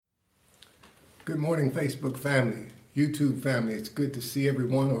Good morning, Facebook family, YouTube family. It's good to see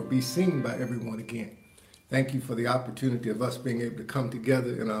everyone or be seen by everyone again. Thank you for the opportunity of us being able to come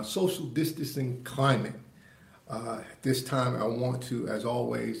together in our social distancing climate. At this time, I want to, as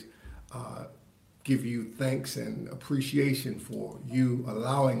always, give you thanks and appreciation for you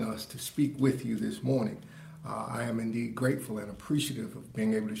allowing us to speak with you this morning. I am indeed grateful and appreciative of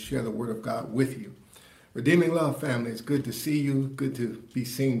being able to share the Word of God with you. Redeeming Love family, it's good to see you, good to be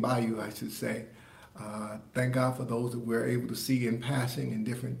seen by you, I should say. Thank God for those that we're able to see in passing and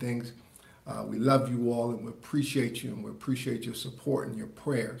different things. We love you all and we appreciate you and we appreciate your support and your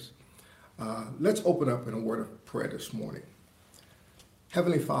prayers. Let's open up in a word of prayer this morning.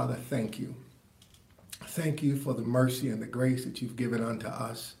 Heavenly Father, thank you. Thank you for the mercy and the grace that you've given unto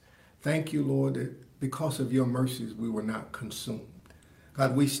us. Thank you, Lord, that because of your mercies we were not consumed.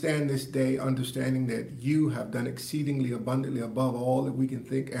 God, we stand this day understanding that you have done exceedingly abundantly above all that we can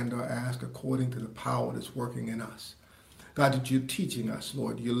think and or ask according to the power that's working in us. God, that you're teaching us,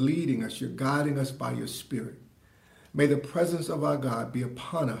 Lord. You're leading us. You're guiding us by your Spirit. May the presence of our God be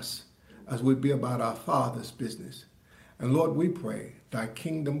upon us as we be about our Father's business. And Lord, we pray, thy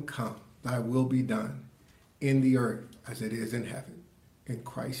kingdom come, thy will be done in the earth as it is in heaven. In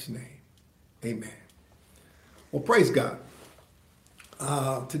Christ's name, amen. Well, praise God.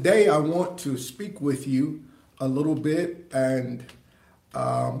 Today I want to speak with you a little bit, and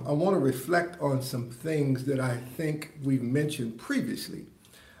I want to reflect on some things that I think we've mentioned previously.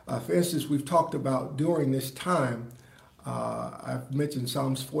 For instance, we've talked about during this time, I've mentioned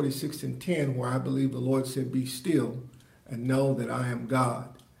Psalms 46 and 10, where I believe the Lord said, be still and know that I am God.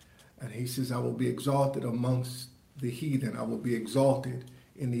 And he says, I will be exalted amongst the heathen. I will be exalted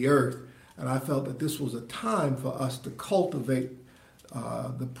in the earth. And I felt that this was a time for us to cultivate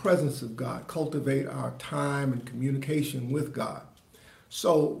the presence of God, cultivate our time and communication with God.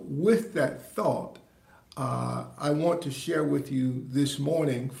 So with that thought, I want to share with you this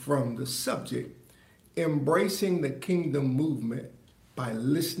morning from the subject, embracing the kingdom movement by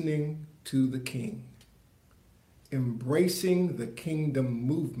listening to the King. Embracing the kingdom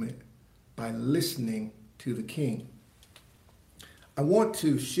movement by listening to the King. I want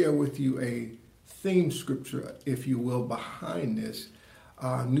to share with you a theme scripture, if you will, behind this.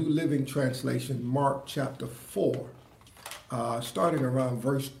 New Living Translation, Mark chapter 4, starting around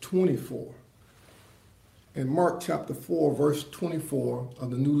verse 24. In Mark chapter 4, verse 24 of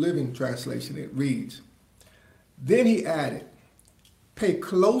the New Living Translation, it reads, then he added, pay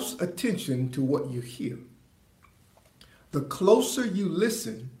close attention to what you hear. The closer you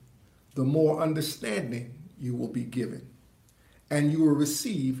listen, the more understanding you will be given, and you will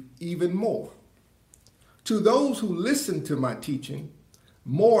receive even more. To those who listen to my teaching,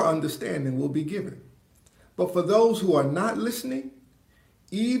 more understanding will be given. But for those who are not listening,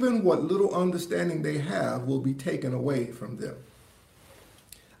 even what little understanding they have will be taken away from them.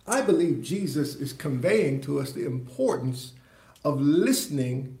 I believe Jesus is conveying to us the importance of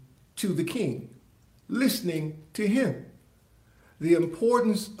listening to the King, listening to him, the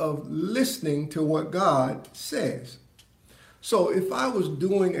importance of listening to what God says. So if I was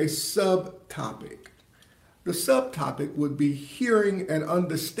doing a subtopic, the subtopic would be hearing and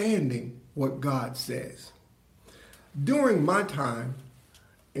understanding what God says. During my time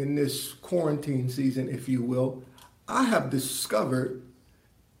in this quarantine season, if you will, I have discovered,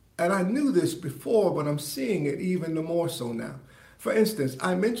 and I knew this before, but I'm seeing it even more so now. For instance,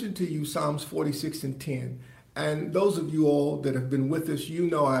 I mentioned to you Psalms 46 and 10, and those of you all that have been with us, you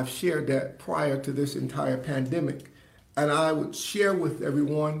know I've shared that prior to this entire pandemic, and I would share with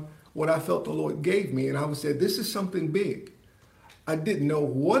everyone what I felt the Lord gave me. And I would say, this is something big. I didn't know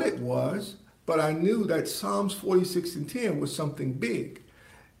what it was, but I knew that Psalms 46 and 10 was something big.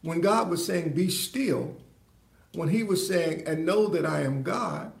 When God was saying, be still, when he was saying, and know that I am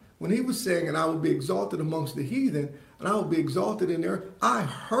God, when he was saying, and I will be exalted amongst the heathen, and I will be exalted in the earth, I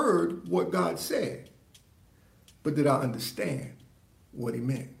heard what God said. But did I understand what he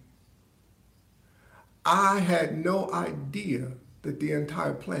meant? I had no idea that the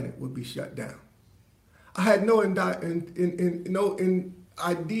entire planet would be shut down. I had no idea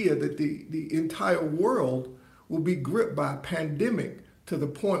that the entire world would be gripped by a pandemic to the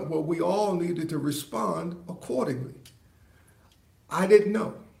point where we all needed to respond accordingly. I didn't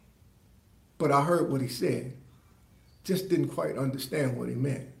know, but I heard what he said. Just didn't quite understand what he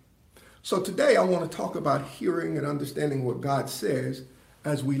meant. So today I want to talk about hearing and understanding what God says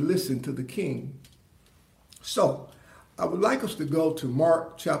as we listen to the King. So I would like us to go to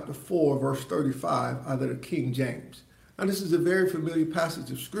Mark chapter 4, verse 35 out of the King James. Now, this is a very familiar passage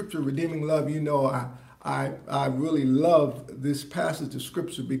of Scripture. Redeeming Love, you know I really love this passage of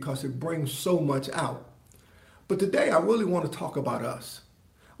scripture because it brings so much out. But today I really want to talk about us.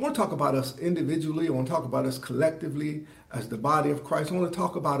 I want to talk about us individually. I want to talk about us collectively as the body of Christ. I want to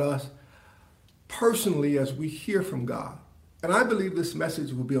talk about us personally as we hear from God. And I believe this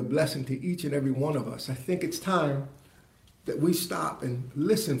message will be a blessing to each and every one of us. I think it's time that we stop and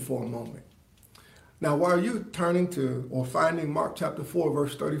listen for a moment. Now, while you're turning to or finding Mark chapter 4,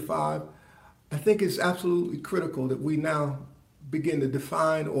 verse 35, I think it's absolutely critical that we now begin to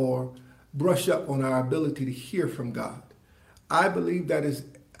define or brush up on our ability to hear from God. I believe that is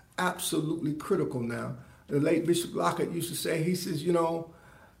absolutely critical now. The late Bishop Lockett used to say, he says,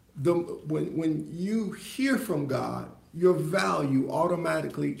 when you hear from God, your value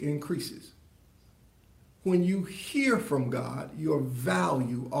automatically increases. When you hear from God, your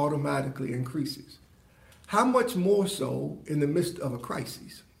value automatically increases. How much more so in the midst of a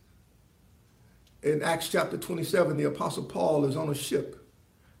crisis? In Acts chapter 27, the Apostle Paul is on a ship.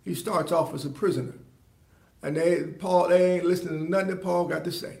 He starts off as a prisoner. And they ain't listening to nothing that Paul got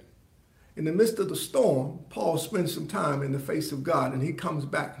to say. In the midst of the storm, Paul spends some time in the face of God, and he comes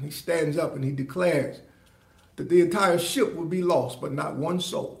back and he stands up and he declares that the entire ship will be lost, but not one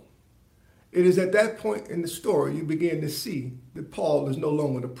soul. It is at that point in the story you begin to see that Paul is no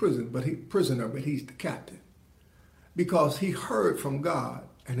longer the prisoner, but he's the captain. Because he heard from God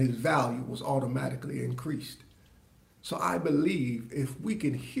and his value was automatically increased. So I believe if we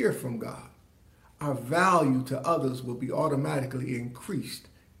can hear from God, our value to others will be automatically increased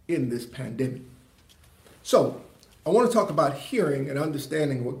in this pandemic. So I want to talk about hearing and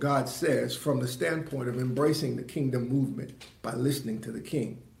understanding what God says from the standpoint of embracing the kingdom movement by listening to the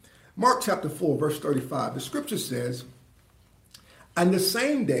King. Mark chapter 4, verse 35, the scripture says, "And the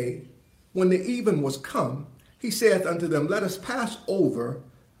same day, when the even was come, he saith unto them, Let us pass over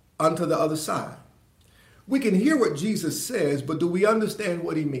unto the other side." We can hear what Jesus says, but do we understand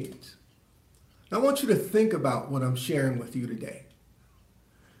what he means? Now, I want you to think about what I'm sharing with you today.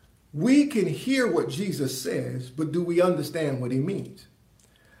 We can hear what Jesus says, but do we understand what he means?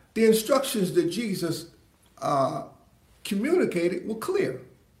 The instructions that Jesus communicated were clear.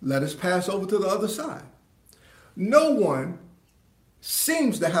 Let us pass over to the other side. No one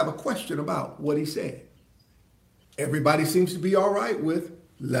seems to have a question about what he said. Everybody seems to be all right with,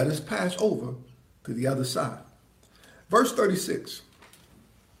 let us pass over to the other side. Verse 36,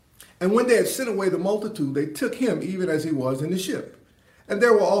 "And when they had sent away the multitude, they took him even as he was in the ship. And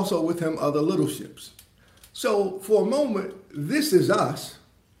there were also with him other little ships." So for a moment, this is us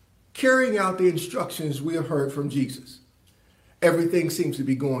carrying out the instructions we have heard from Jesus. Everything seems to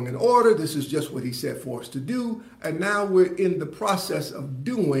be going in order. This is just what he said for us to do. And now we're in the process of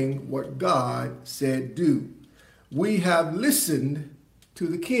doing what God said do. We have listened to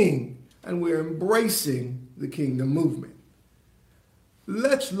the King, and we're embracing the kingdom movement.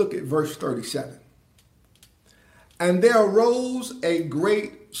 Let's look at verse 37. "And there arose a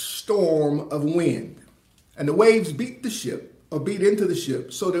great storm of wind, and the waves beat into the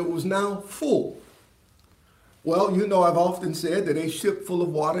ship, so that it was now full." Well, I've often said that a ship full of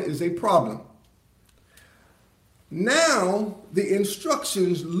water is a problem. Now, the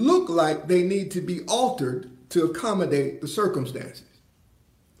instructions look like they need to be altered to accommodate the circumstances.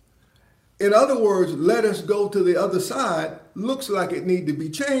 In other words, let us go to the other side looks like it needs to be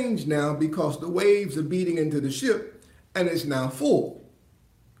changed now because the waves are beating into the ship and it's now full.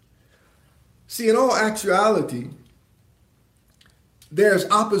 See, in all actuality, there's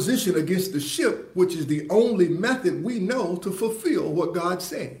opposition against the ship, which is the only method we know to fulfill what God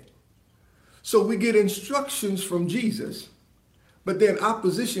said. So we get instructions from Jesus, but then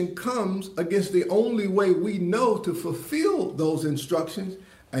opposition comes against the only way we know to fulfill those instructions.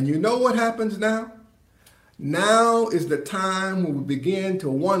 And you know what happens now? Now is the time when we begin to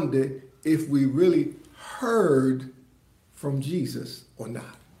wonder if we really heard from Jesus or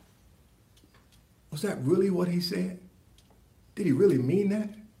not. Was that really what he said? Did he really mean that?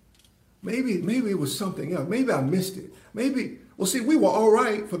 Maybe it was something else. Maybe I missed it. We were all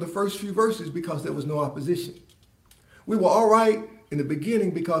right for the first few verses because there was no opposition. We were all right in the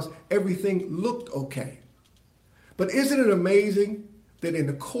beginning because everything looked okay. But isn't it amazing that in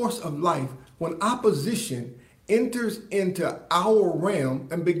the course of life, when opposition enters into our realm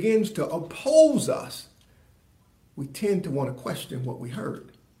and begins to oppose us, we tend to want to question what we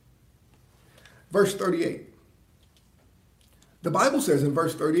heard. Verse 38. The Bible says in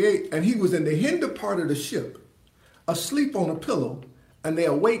verse 38, "And he was in the hinder part of the ship, asleep on a pillow, and they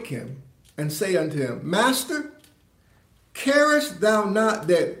awake him and say unto him, Master, carest thou not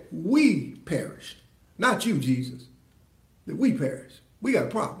that we perish?" Not you, Jesus, that we perish. We got a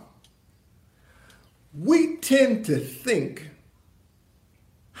problem. we tend to think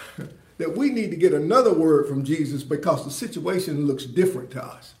that we need to get another word from Jesus because the situation looks different to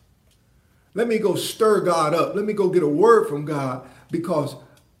us. Let me go stir God up. Let me go get a word from God because,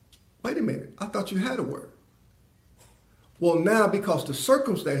 wait a minute, I thought you had a word. Well, now because the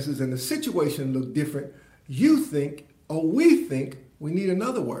circumstances and the situation look different, you think, or we think, we need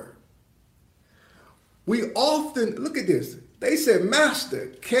another word. We often, look at this. They said, Master,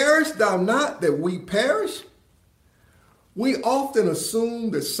 carest thou not that we perish? We often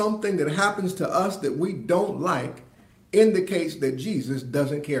assume that something that happens to us that we don't like indicates that Jesus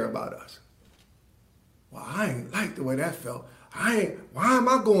doesn't care about us. Well, I ain't like the way that felt. Why am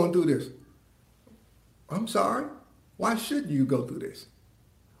I going through this? I'm sorry. Why should you go through this?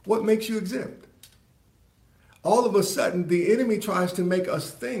 What makes you exempt? All of a sudden, the enemy tries to make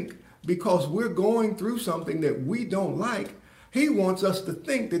us think because we're going through something that we don't like, he wants us to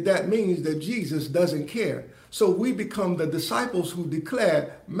think that that means that Jesus doesn't care. So we become the disciples who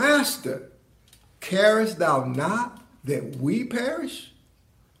declare, Master, carest thou not that we perish?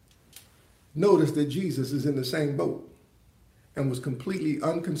 Notice that Jesus is in the same boat and was completely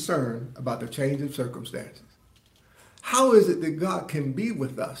unconcerned about the change of circumstances. How is it that God can be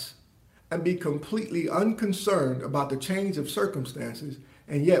with us and be completely unconcerned about the change of circumstances,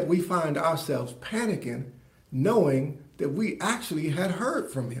 and yet we find ourselves panicking, knowing that we actually had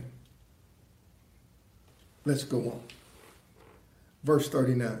heard from him? Let's go on. Verse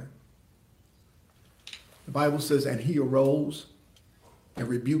 39. The Bible says, and he arose and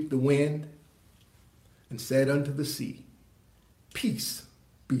rebuked the wind and said unto the sea, Peace,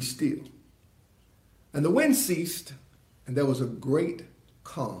 be still. And the wind ceased, and there was a great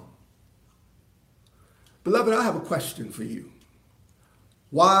calm. Beloved, I have a question for you.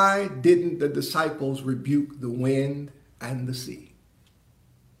 Why didn't the disciples rebuke the wind and the sea?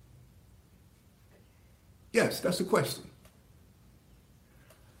 Yes, that's a question.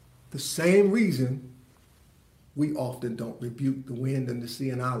 The same reason we often don't rebuke the wind and the sea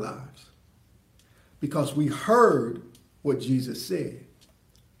in our lives. Because we heard what Jesus said,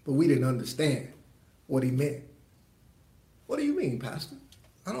 but we didn't understand what he meant. What do you mean, Pastor?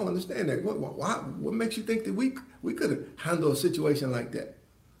 I don't understand that. What makes you think that we could have handled a situation like that?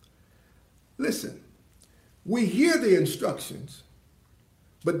 Listen, we hear the instructions,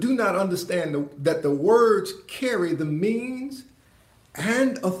 but do not understand that the words carry the means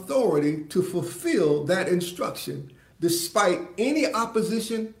and authority to fulfill that instruction despite any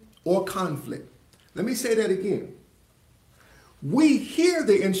opposition or conflict. Let me say that again. We hear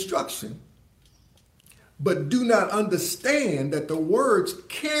the instruction, but do not understand that the words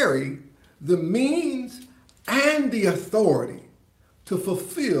carry the means and the authority to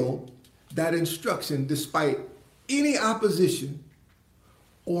fulfill that instruction despite any opposition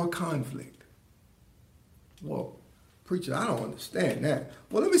or conflict. Well, preacher, I don't understand that.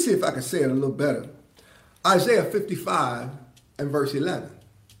 Well, let me see if I can say it a little better. Isaiah 55 and verse 11.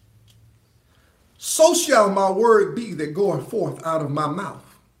 So shall my word be that goeth forth out of my mouth.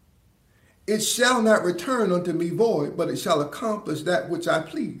 It shall not return unto me void, but it shall accomplish that which I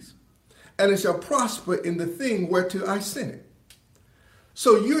please. And it shall prosper in the thing whereto I sent it.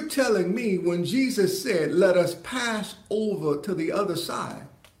 So you're telling me when Jesus said, let us pass over to the other side,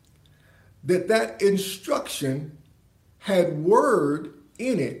 that instruction had word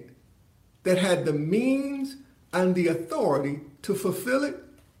in it that had the means and the authority to fulfill it?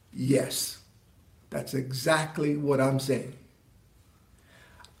 Yes, that's exactly what I'm saying.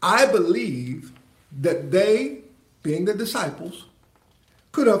 I believe that they, being the disciples,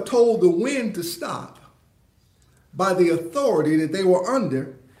 could have told the wind to stop by the authority that they were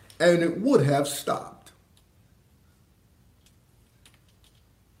under, and it would have stopped.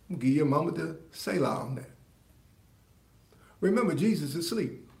 I'll give you a moment to Selah on that. Remember, Jesus is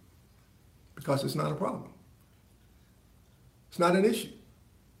asleep because it's not a problem. It's not an issue.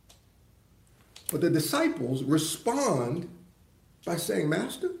 But the disciples respond by saying,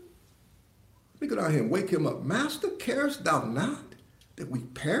 Master, let me go down here and wake him up. Master, carest thou not that we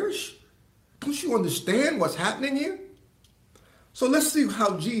perish? Don't you understand what's happening here? So let's see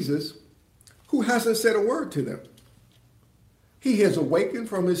how Jesus, who hasn't said a word to them, he has awakened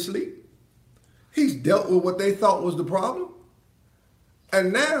from his sleep. He's dealt with what they thought was the problem.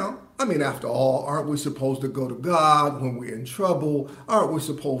 And now, after all, aren't we supposed to go to God when we're in trouble? Aren't we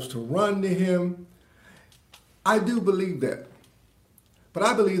supposed to run to him? I do believe that. But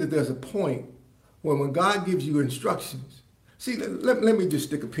I believe that there's a point when God gives you instructions. See, let me just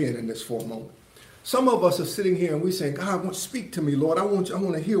stick a pin in this for a moment. Some of us are sitting here and we're saying, God, speak to me, Lord. I want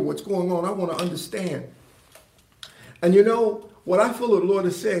to hear what's going on. I want to understand. And you know, what I feel the Lord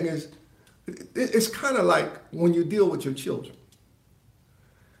is saying is, It's kind of like when you deal with your children.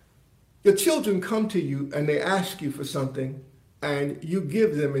 Your children come to you and they ask you for something and you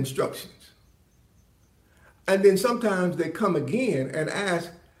give them instructions. And then sometimes they come again and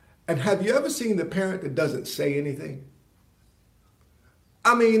ask, and have you ever seen the parent that doesn't say anything?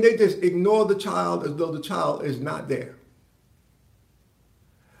 I mean, they just ignore the child as though the child is not there.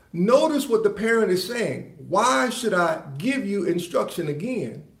 Notice what the parent is saying. Why should I give you instruction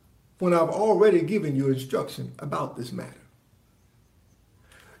again when I've already given you instruction about this matter?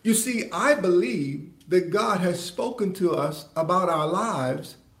 You see, I believe that God has spoken to us about our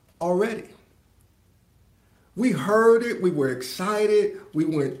lives already. We heard it. We were excited. We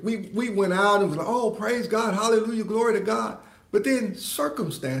went out and was like, oh, praise God. Hallelujah. Glory to God. But then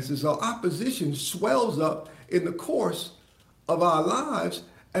circumstances or opposition swells up in the course of our lives.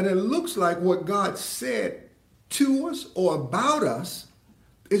 And it looks like what God said to us or about us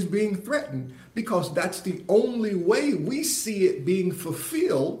is being threatened, because that's the only way we see it being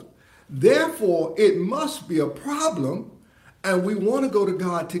fulfilled. Therefore, it must be a problem, and we want to go to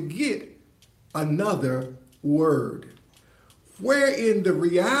God to get another word. Wherein the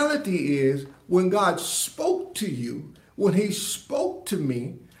reality is, when God spoke to you, when he spoke to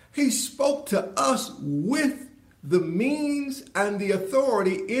me, he spoke to us with the means and the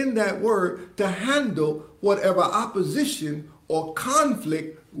authority in that word to handle whatever opposition or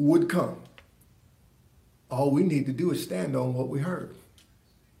conflict would come. All we need to do is stand on what we heard.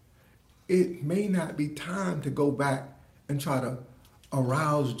 It may not be time to go back and try to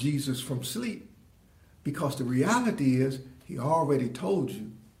arouse Jesus from sleep, because the reality is he already told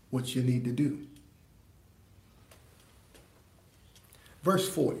you what you need to do. Verse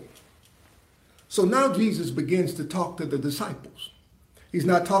 40. So now Jesus begins to talk to the disciples. He's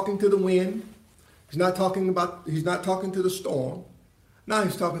not talking to the wind. He's not talking to the storm. Now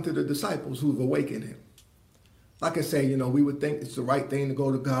he's talking to the disciples who've awakened him. Like I say, we would think it's the right thing to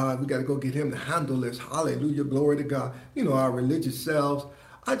go to God. We got to go get him to handle this. Hallelujah, glory to God. Our religious selves.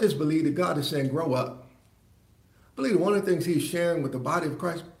 I just believe that God is saying, grow up. I believe one of the things he's sharing with the body of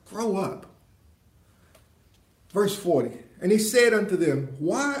Christ, grow up. Verse 40, and he said unto them,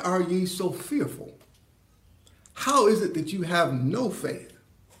 why are ye so fearful? How is it that you have no faith?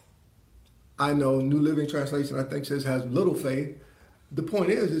 I know New Living Translation, I think, says has little faith. The point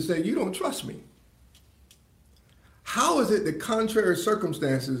is that you don't trust me. How is it that contrary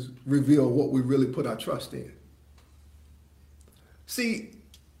circumstances reveal what we really put our trust in? See,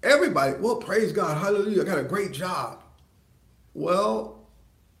 everybody, well, praise God, hallelujah, I got a great job. Well,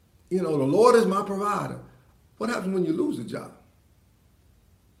 the Lord is my provider. What happens when you lose a job?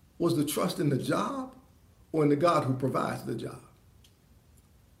 Was the trust in the job or in the God who provides the job?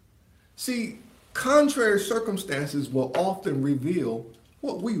 See, contrary circumstances will often reveal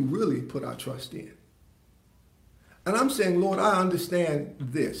what we really put our trust in. And I'm saying, Lord, I understand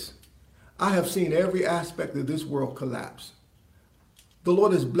this. I have seen every aspect of this world collapse. The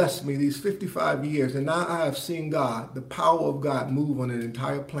Lord has blessed me these 55 years, and now I have seen God, the power of God, move on an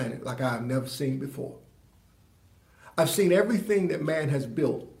entire planet like I have never seen before. I've seen everything that man has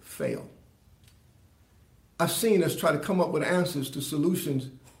built fail. I've seen us try to come up with answers to solutions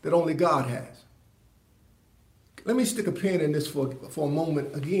that only God has. Let me stick a pin in this for a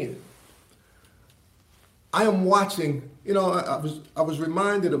moment again. I am watching, I was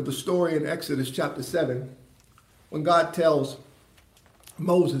reminded of the story in Exodus chapter 7 when God tells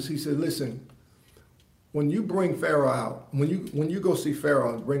Moses, he said, listen, when you bring Pharaoh out, when you go see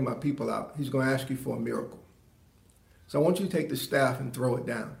Pharaoh and bring my people out, he's going to ask you for a miracle. So I want you to take the staff and throw it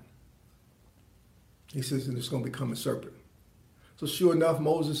down. He says, and it's going to become a serpent. So sure enough,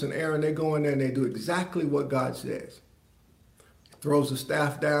 Moses and Aaron, they go in there and they do exactly what God says. He throws the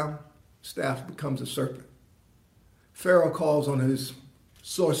staff down, staff becomes a serpent. Pharaoh calls on his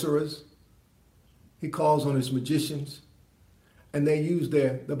sorcerers. He calls on his magicians. And they use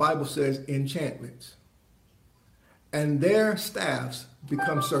the Bible says, enchantments. And their staffs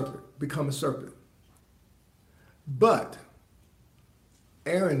become a serpent. But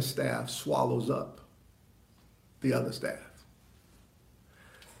Aaron's staff swallows up the other staff.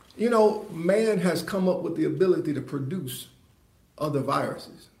 Man has come up with the ability to produce other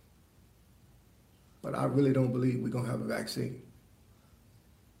viruses. But I really don't believe we're going to have a vaccine.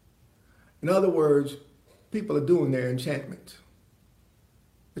 In other words, people are doing their enchantments.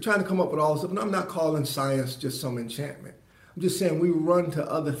 They're trying to come up with all this stuff. And I'm not calling science just some enchantment. I'm just saying we run to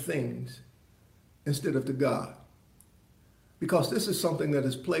other things instead of to God. Because this is something that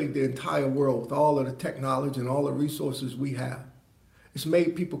has plagued the entire world with all of the technology and all the resources we have. It's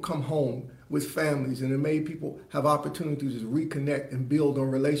made people come home with families, and it made people have opportunities to reconnect and build on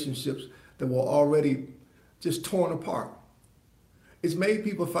relationships that were already just torn apart. It's made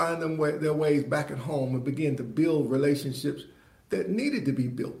people find their ways back at home and begin to build relationships that needed to be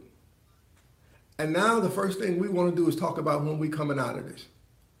built. And now the first thing we want to do is talk about when we're coming out of this.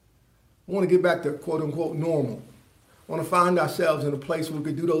 We want to get back to quote unquote normal. We want to find ourselves in a place where we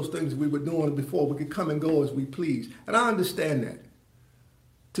could do those things we were doing before. We could come and go as we please. And I understand that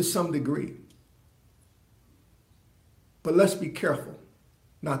to some degree. But let's be careful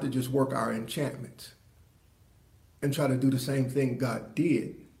not to just work our enchantments and try to do the same thing God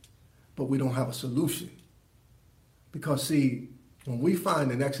did, but we don't have a solution. Because see, when we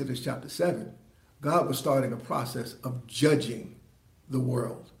find in Exodus chapter 7, God was starting a process of judging the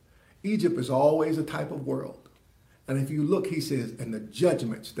world. Egypt is always a type of world. And if you look, he says, and the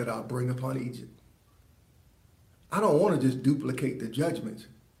judgments that I'll bring upon Egypt. I don't want to just duplicate the judgments.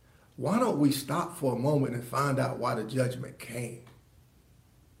 Why don't we stop for a moment and find out why the judgment came?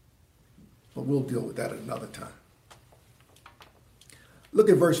 But we'll deal with that another time. Look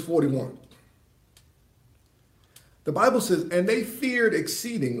at verse 41. The Bible says, and they feared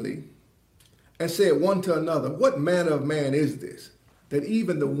exceedingly and said one to another, what manner of man is this, that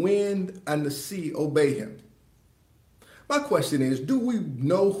even the wind and the sea obey him? My question is, do we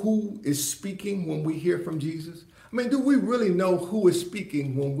know who is speaking when we hear from Jesus? I mean, do we really know who is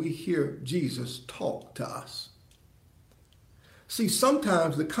speaking when we hear Jesus talk to us? See,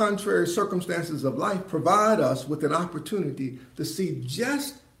 sometimes the contrary circumstances of life provide us with an opportunity to see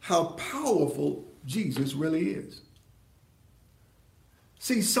just how powerful Jesus really is.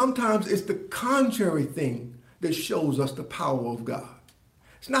 See, sometimes it's the contrary thing that shows us the power of God.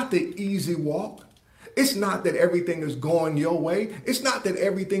 It's not the easy walk. It's not that everything is going your way. It's not that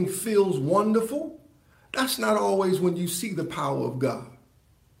everything feels wonderful. That's not always when you see the power of God.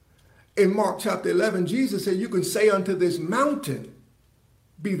 In Mark chapter 11, Jesus said, you can say unto this mountain,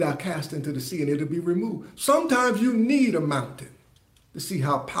 be thou cast into the sea, and it'll be removed. Sometimes you need a mountain to see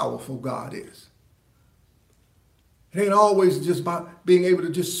how powerful God is. It ain't always just about being able to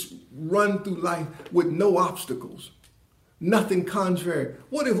just run through life with no obstacles, nothing contrary.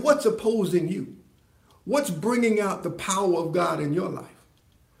 What's opposing you? What's bringing out the power of God in your life?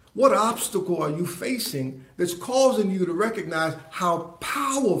 What obstacle are you facing that's causing you to recognize how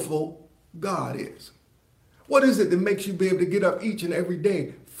powerful God is? What is it that makes you be able to get up each and every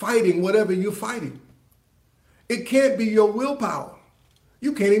day fighting whatever you're fighting? It can't be your willpower.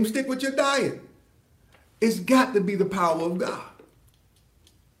 You can't even stick with your diet. It's got to be the power of God.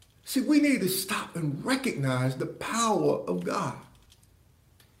 See, we need to stop and recognize the power of God.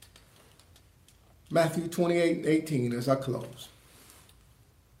 Matthew 28:18 as I close.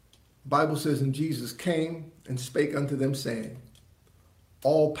 The Bible says, and Jesus came and spake unto them, saying,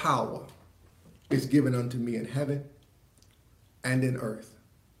 all power is given unto me in heaven and in earth.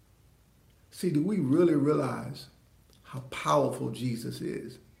 See, do we really realize how powerful Jesus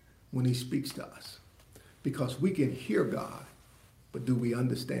is when he speaks to us? Because we can hear God, but do we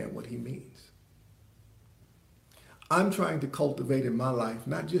understand what he means? I'm trying to cultivate in my life,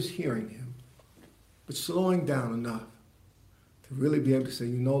 not just hearing him, but slowing down enough to really be able to say,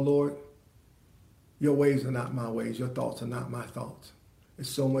 you know, Lord, your ways are not my ways. Your thoughts are not my thoughts. It's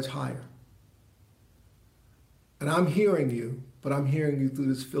so much higher. And I'm hearing you, but I'm hearing you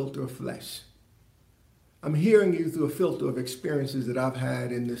through this filter of flesh. I'm hearing you through a filter of experiences that I've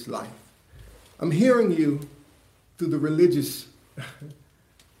had in this life. I'm hearing you through the religious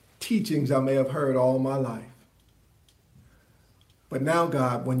teachings I may have heard all my life. But now,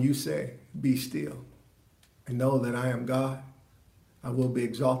 God, when you say, be still and know that I am God, I will be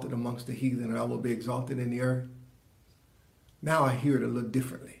exalted amongst the heathen and I will be exalted in the earth. Now I hear it a little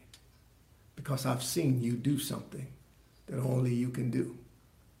differently because I've seen you do something that only you can do.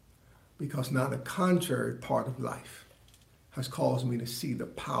 Because now the contrary part of life has caused me to see the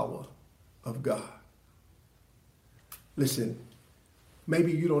power of God. Listen,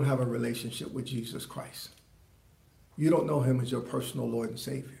 maybe you don't have a relationship with Jesus Christ. You don't know him as your personal Lord and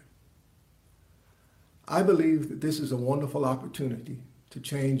Savior. I believe that this is a wonderful opportunity to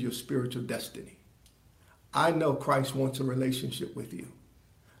change your spiritual destiny. I know Christ wants a relationship with you.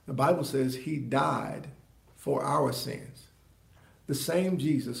 The Bible says he died for our sins. The same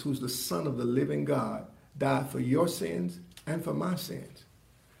Jesus, who's the Son of the living God, died for your sins and for my sins.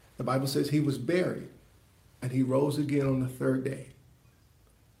 The Bible says he was buried and he rose again on the third day.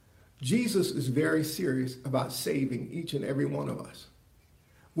 Jesus is very serious about saving each and every one of us.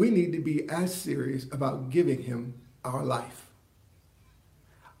 We need to be as serious about giving him our life.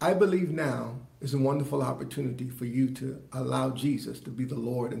 I believe now is a wonderful opportunity for you to allow Jesus to be the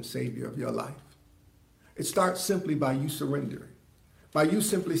Lord and Savior of your life. It starts simply by you surrendering. By you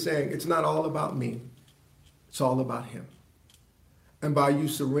simply saying, it's not all about me, it's all about him. And by you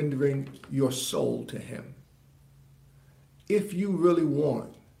surrendering your soul to him. If you really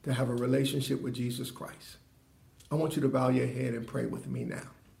want to have a relationship with Jesus Christ, I want you to bow your head and pray with me now.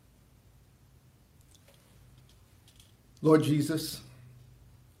 Lord Jesus,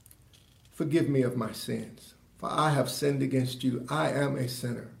 forgive me of my sins, for I have sinned against you. I am a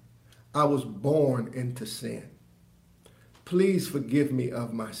sinner. I was born into sin. Please forgive me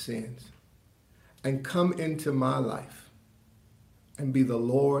of my sins and come into my life and be the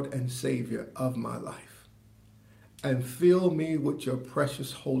Lord and Savior of my life. And fill me with your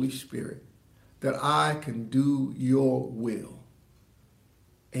precious Holy Spirit that I can do your will.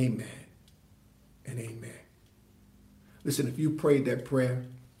 Amen and amen. Listen, if you prayed that prayer,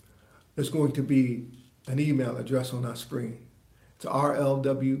 there's going to be an email address on our screen. It's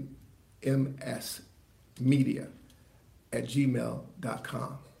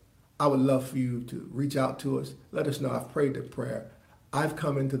rlwmsmedia@gmail.com. I would love for you to reach out to us. Let us know I've prayed the prayer. I've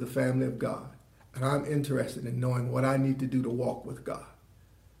come into the family of God, and I'm interested in knowing what I need to do to walk with God,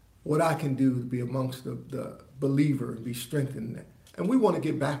 what I can do to be amongst the believer and be strengthened. And we want to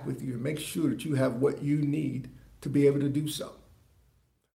get back with you and make sure that you have what you need to be able to do so.